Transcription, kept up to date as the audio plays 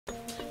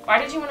Why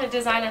did you want to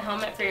design a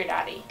helmet for your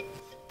daddy?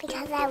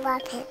 Because I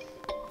love him.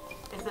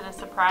 Is it a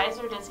surprise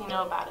or does he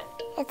know about it?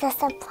 It's a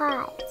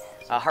surprise.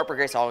 Harper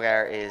Grace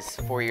Allgaier is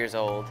 4 years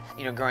old.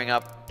 You know, growing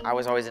up, I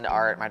was always into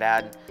art. My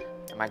dad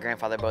and my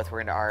grandfather both were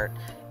into art.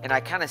 And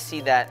I kind of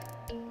see that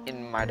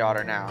in my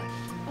daughter now.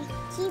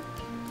 I keep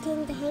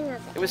getting the hang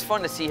of it. It was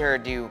fun to see her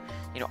do,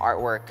 you know,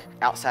 artwork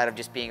outside of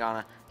just being on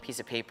a piece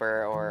of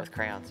paper or with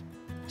crayons.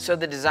 So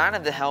the design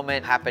of the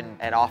helmet happened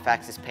at Off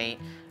Axis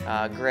Paint.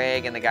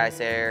 Greg and the guys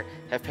there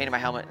have painted my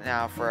helmet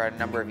now for a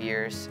number of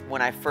years.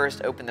 When I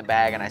first opened the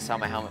bag and I saw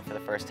my helmet for the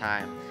first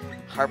time,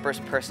 Harper's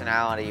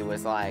personality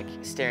was like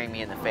staring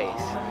me in the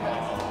face.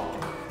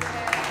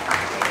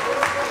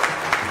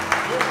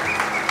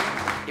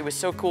 It was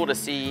so cool to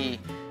see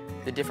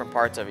the different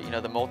parts of it, you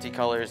know, the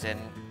multicolors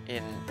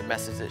in the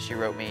message that she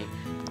wrote me.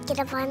 Get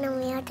up on the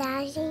wheel,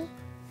 Daddy.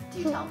 Do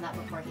you tell him that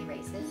before he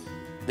races?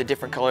 The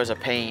different colors of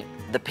paint,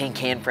 the pink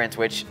handprints,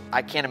 which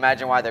I can't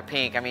imagine why they're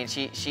pink. I mean,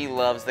 she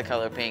loves the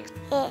color pink.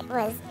 It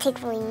was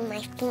tickling my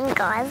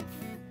fingers.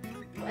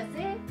 Was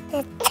it?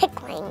 It's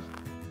tickling.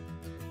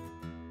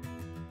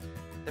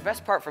 The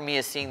best part for me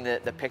is seeing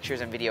the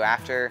pictures and video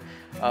after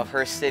of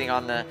her sitting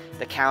on the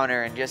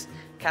counter and just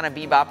kind of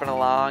bebopping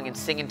along and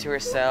singing to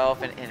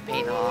herself and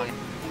painting along.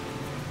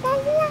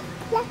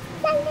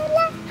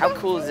 How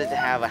cool is it to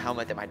have a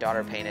helmet that my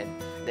daughter painted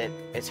that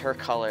it's her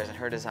colors and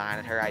her design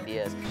and her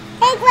ideas?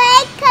 Hey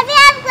Greg, come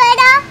here,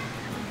 Greta.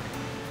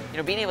 You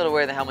know, being able to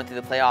wear the helmet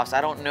through the playoffs, I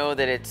don't know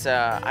that it's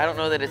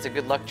a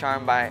good luck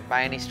charm by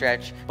any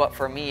stretch, but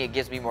for me, it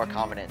gives me more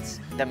confidence.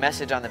 The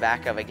message on the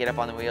back of it, "Get up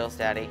on the wheels,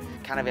 Daddy,"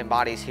 kind of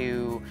embodies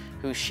who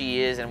she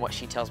is and what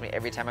she tells me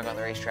every time I go on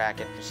the racetrack.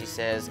 And she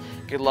says,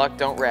 "Good luck,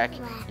 don't wreck.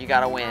 You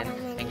gotta win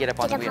and get up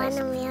on the wheels."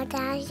 Get up on the wheel,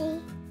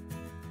 Daddy.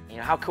 You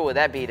know, how cool would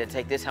that be to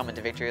take this helmet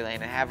to victory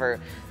lane and have her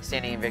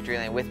standing in victory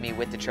lane with me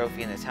with the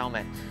trophy and this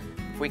helmet?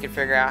 If we could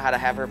figure out how to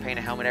have her paint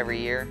a helmet every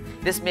year,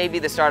 this may be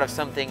the start of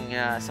something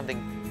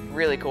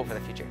really cool for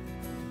the future.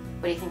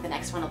 What do you think the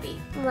next one will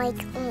be?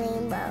 Like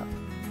rainbow.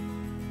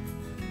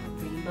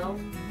 Rainbow?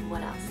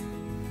 What else?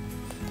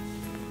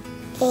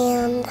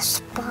 And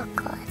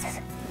sparkles.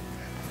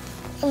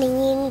 And a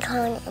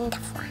unicorn in the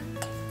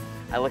front.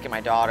 I look at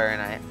my daughter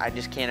and I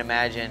just can't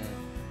imagine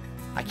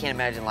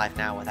life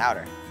now without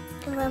her.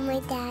 I love my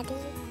daddy.